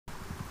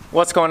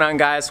What's going on,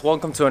 guys?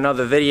 Welcome to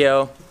another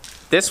video.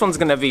 This one's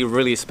gonna be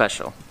really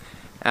special.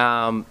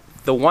 The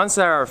ones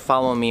that are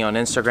following me on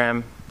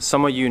Instagram,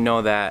 some of you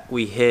know that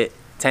we hit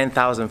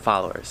 10,000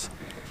 followers.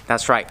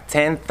 That's right,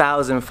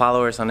 10,000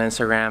 followers on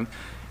Instagram.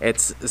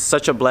 It's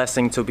such a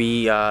blessing to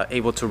be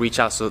able to reach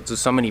out to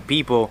so many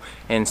people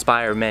and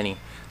inspire many.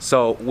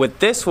 So with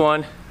this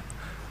one,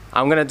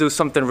 I'm gonna do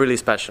something really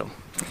special.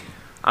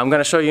 I'm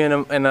gonna show you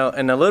in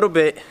a little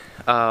bit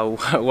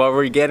what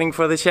we're getting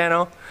for the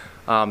channel.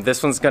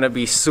 This one's gonna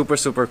be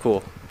super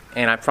cool,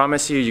 and I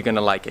promise you're gonna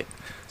like it.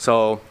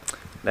 So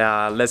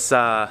let's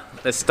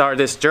start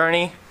this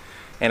journey,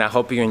 and I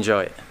hope you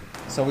enjoy it.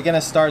 So we're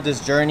gonna start this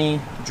journey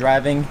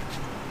driving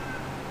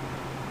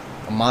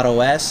a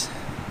Model S.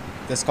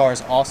 This car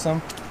is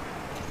awesome.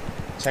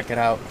 Check it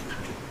out.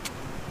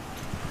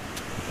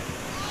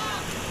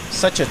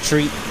 Such a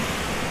treat.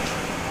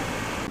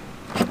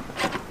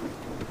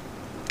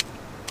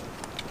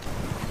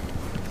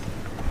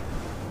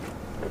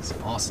 It's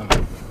awesome.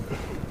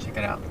 Check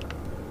it out.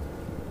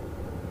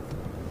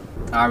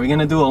 Alright, we're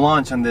gonna do a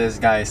launch on this,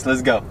 guys.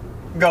 Let's go.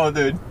 Go,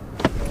 dude.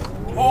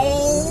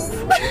 Oh!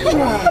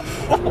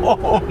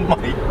 Oh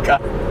my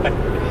god.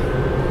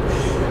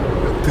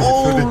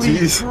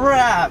 Holy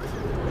crap!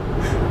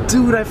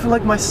 Dude, I feel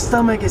like my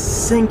stomach is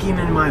sinking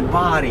in my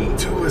body.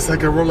 Dude, it's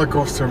like a roller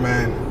coaster,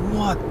 man.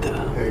 What the?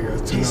 There you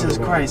go. Jesus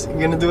Christ. You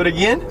gonna do it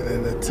again?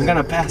 I'm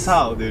gonna pass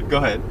out, dude. Go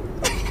ahead.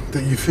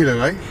 Do you feel it,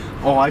 right?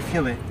 Oh, I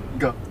feel it.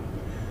 Go.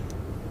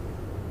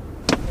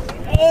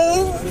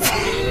 Oh!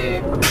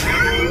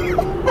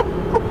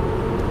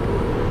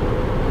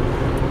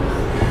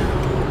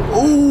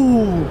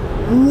 Oh!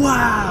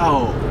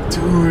 Wow!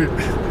 Dude,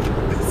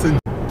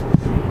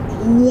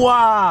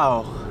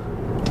 wow!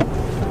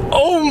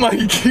 Oh my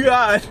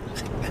god!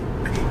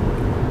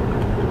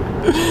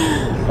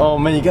 Oh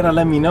man, you gotta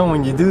let me know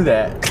when you do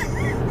that.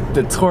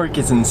 The torque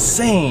is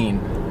insane.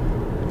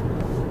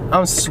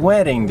 I'm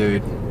sweating,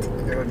 dude.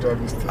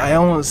 I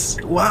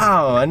almost,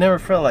 wow, I never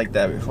felt like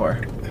that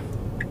before.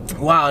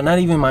 Wow, not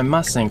even my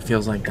Mustang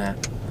feels like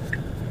that.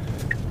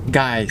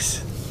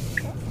 Guys,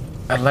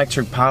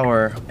 electric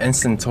power,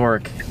 instant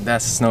torque,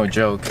 that's no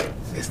joke.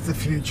 It's the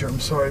future, I'm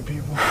sorry,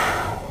 people.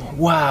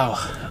 Wow,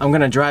 I'm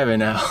gonna drive it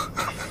now.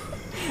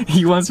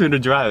 He wants me to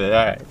drive it,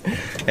 all right.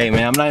 Hey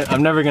man,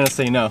 I'm never gonna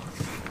say no.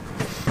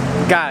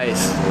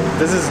 Guys,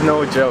 this is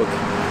no joke.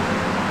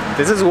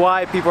 This is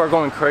why people are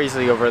going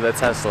crazy over the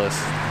Teslas.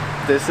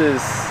 This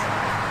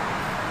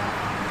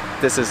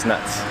is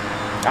nuts.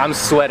 I'm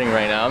sweating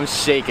right now, I'm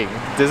shaking.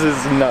 This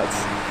is nuts.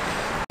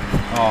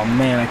 Oh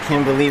man, I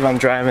can't believe I'm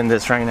driving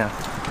this right now.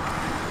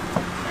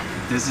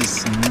 This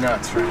is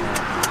nuts right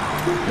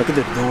now. Look at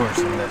the doors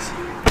on this.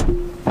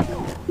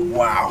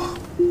 Wow.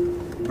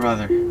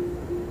 Brother,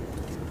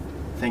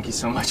 thank you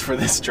so much for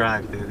this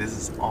drive, dude. This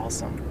is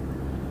awesome.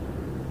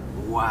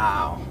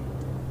 Wow.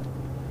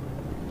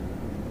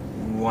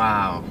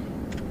 Wow.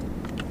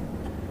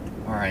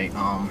 Alright,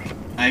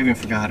 I even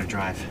forgot how to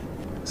drive.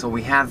 So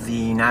we have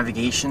the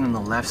navigation on the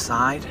left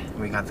side.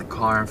 We got the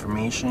car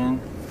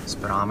information,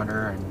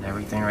 speedometer, and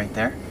everything right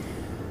there.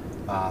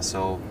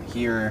 So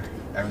here,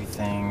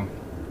 everything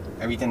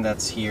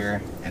that's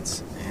here,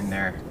 it's in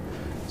there.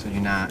 So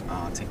you're not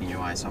taking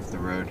your eyes off the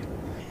road.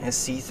 It's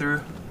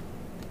see-through.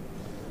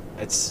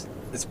 It's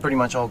pretty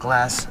much all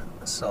glass.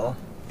 So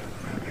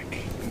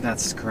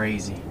that's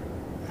crazy.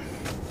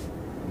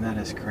 That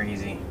is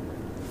crazy.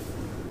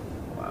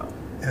 Wow.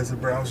 It has a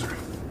browser.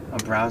 A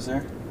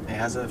browser? It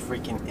has a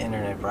freaking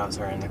internet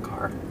browser in the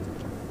car.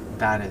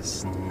 That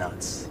is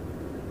nuts.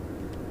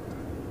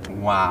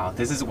 Wow,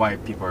 this is why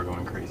people are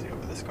going crazy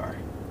over this car.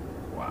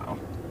 Wow.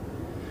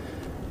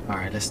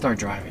 Alright, let's start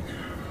driving.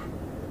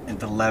 And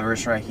the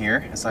levers right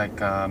here, it's like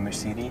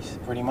Mercedes,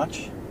 pretty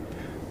much.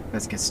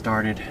 Let's get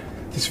started.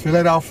 Just fill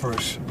it out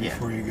first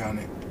before you got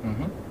it.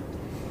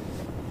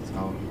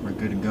 So we're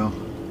good to go.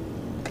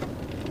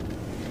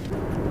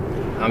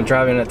 I'm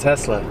driving a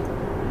Tesla.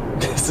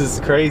 This is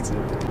crazy.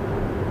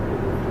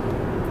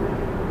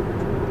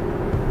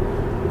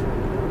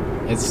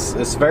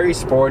 It's very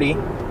sporty.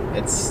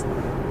 It's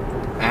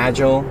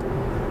agile.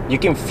 You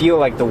can feel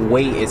like the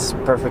weight is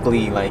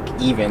perfectly like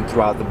even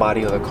throughout the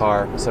body of the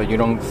car, so you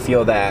don't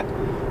feel that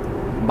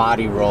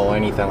body roll or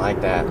anything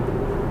like that.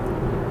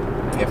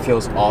 It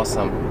feels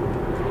awesome.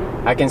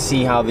 I can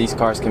see how these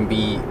cars can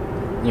be,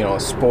 you know,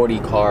 sporty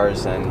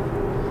cars, and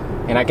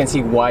I can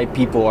see why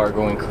people are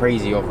going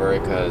crazy over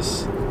it,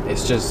 because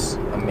it's just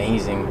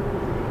amazing.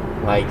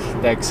 Like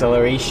the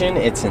acceleration,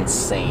 it's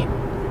insane.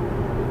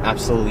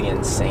 Absolutely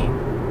insane.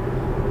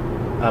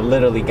 I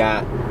literally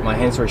my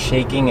hands were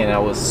shaking and I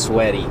was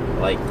sweaty,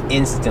 like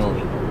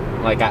instantly.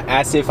 Like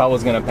as if I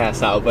was gonna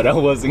pass out, but I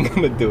wasn't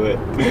gonna do it.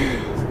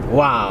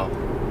 Wow.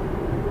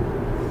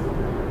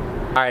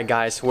 Alright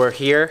guys, we're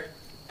here.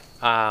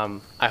 I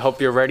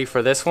hope you're ready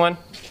for this one.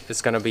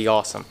 It's gonna be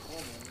awesome.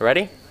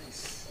 Ready?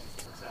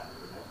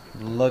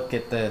 Look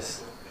at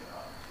this.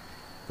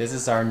 This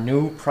is our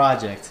new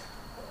project.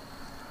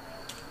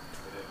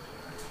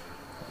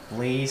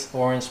 Blaze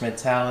orange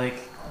metallic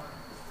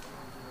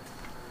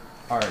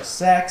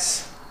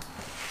RSX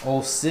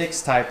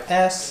 06 Type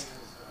S.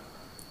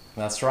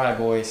 That's right,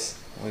 boys.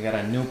 We got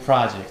a new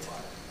project.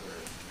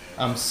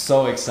 I'm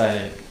so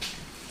excited.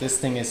 This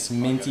thing is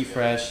minty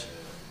fresh,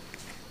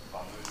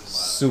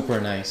 super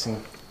nice,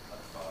 and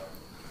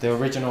the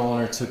original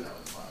owner took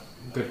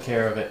good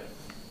care of it.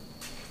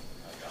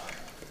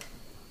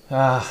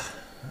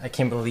 I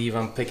can't believe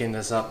I'm picking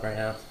this up right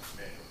now.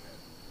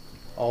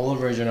 All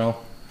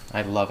original.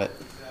 I love it.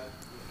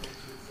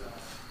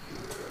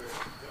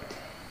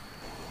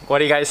 What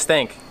do you guys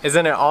think?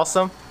 Isn't it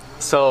awesome?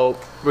 So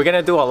we're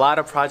gonna do a lot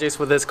of projects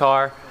with this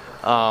car.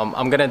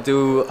 I'm gonna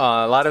do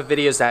a lot of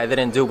videos that I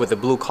didn't do with the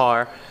blue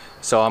car.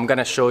 So I'm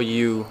gonna show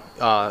you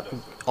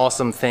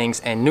awesome things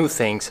and new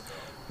things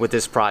with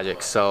this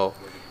project. So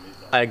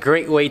a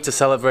great way to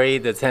celebrate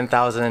the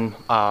 10,000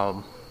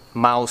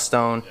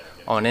 milestone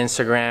on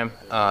Instagram,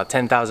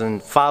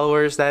 10,000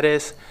 followers, that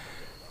is.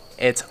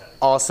 It's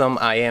awesome.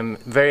 I am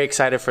very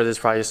excited for this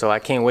project, so I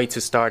can't wait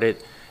to start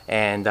it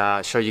and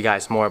show you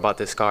guys more about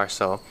this car.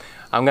 So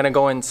I'm gonna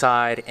go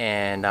inside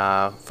and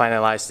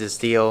finalize this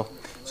deal.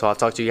 So I'll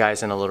talk to you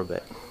guys in a little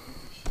bit.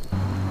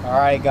 All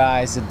right,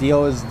 guys, the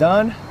deal is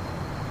done.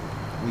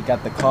 We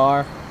got the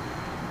car.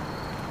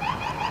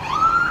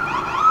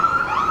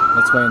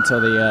 Let's wait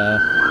until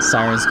the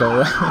sirens go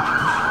away.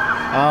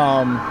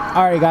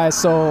 All right, guys,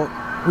 so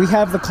we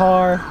have the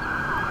car.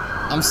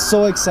 I'm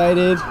so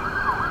excited.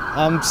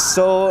 I'm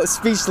so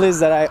speechless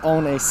that I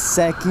own a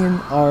second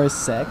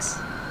RSX.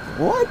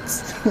 What?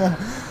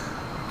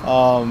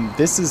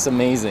 This is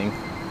amazing.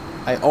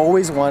 I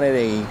always wanted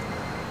a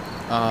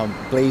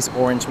blaze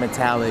orange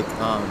metallic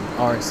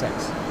RSX.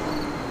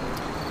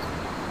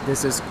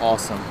 This is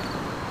awesome.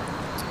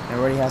 It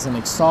already has an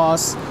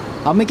exhaust.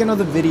 I'll make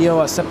another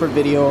video, a separate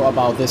video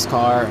about this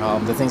car,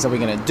 the things that we're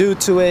gonna do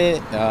to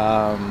it,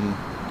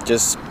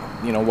 just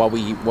you know what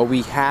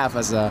we have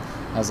as a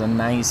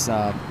nice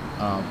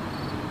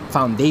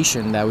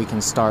foundation that we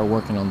can start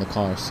working on the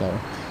car. So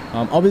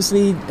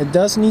obviously it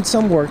does need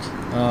some work,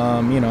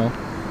 you know,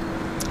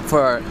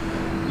 for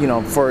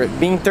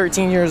being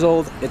 13 years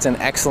old. It's in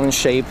excellent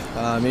shape.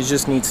 It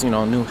just needs, you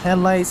know, new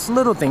headlights,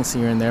 little things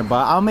here and there,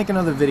 but I'll make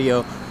another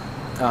video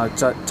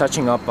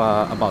touching up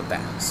about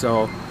that.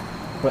 So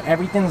but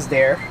everything's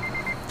there.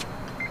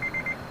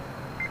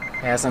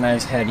 It has a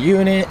nice head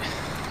unit,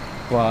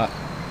 but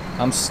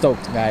I'm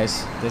stoked,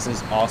 guys. This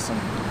is awesome.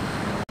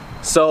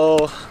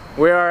 So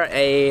we are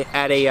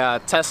at a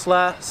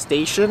Tesla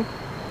station,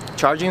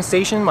 charging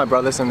station. My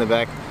brother's in the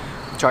back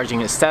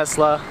charging his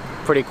Tesla.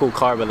 Pretty cool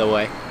car, by the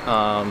way.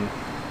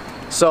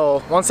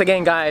 So once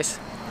again, guys,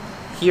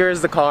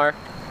 here's the car.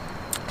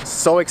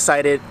 So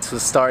excited to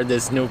start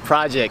this new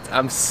project.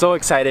 I'm so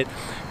excited.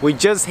 We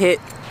just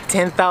hit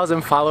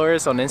 10,000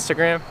 followers on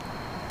Instagram.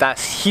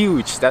 That's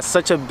huge. That's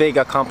such a big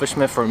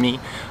accomplishment for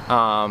me.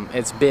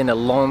 It's been a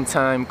long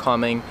time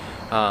coming.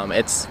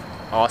 It's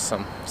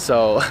awesome.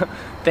 So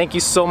thank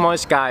you so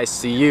much, guys,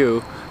 to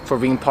you for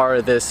being part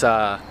of this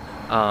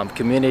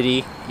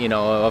community, you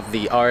know, of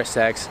the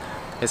RSX.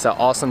 It's an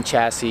awesome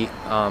chassis.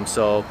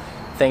 So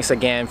thanks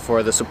again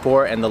for the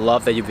support and the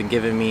love that you've been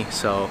giving me.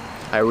 So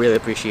I really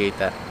appreciate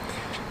that.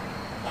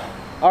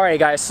 All right,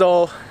 guys,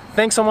 so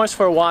thanks so much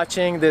for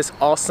watching this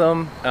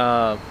awesome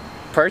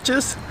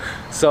purchase.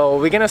 So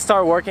we're gonna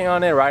start working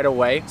on it right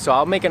away. So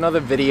I'll make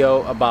another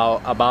video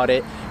about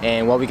it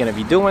and what we're gonna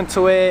be doing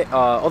to it,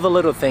 all the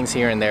little things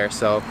here and there.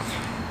 So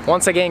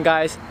once again,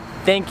 guys,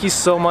 thank you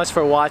so much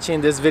for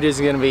watching. This video is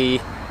gonna be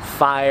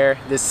fire.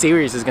 This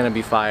series is gonna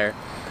be fire.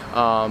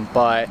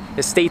 But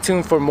stay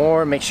tuned for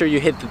more. Make sure you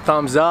hit the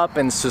thumbs up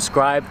and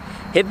subscribe.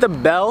 Hit the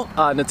bell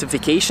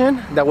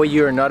notification. That way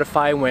you're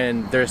notified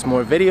when there's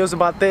more videos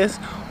about this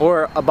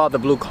or about the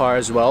blue car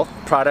as well.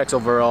 Products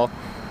overall,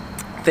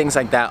 things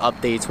like that,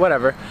 updates,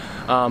 whatever.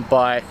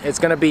 But it's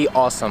gonna be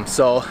awesome.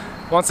 So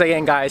once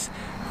again, guys,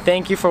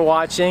 thank you for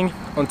watching.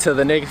 Until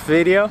the next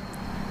video,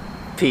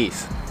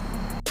 peace.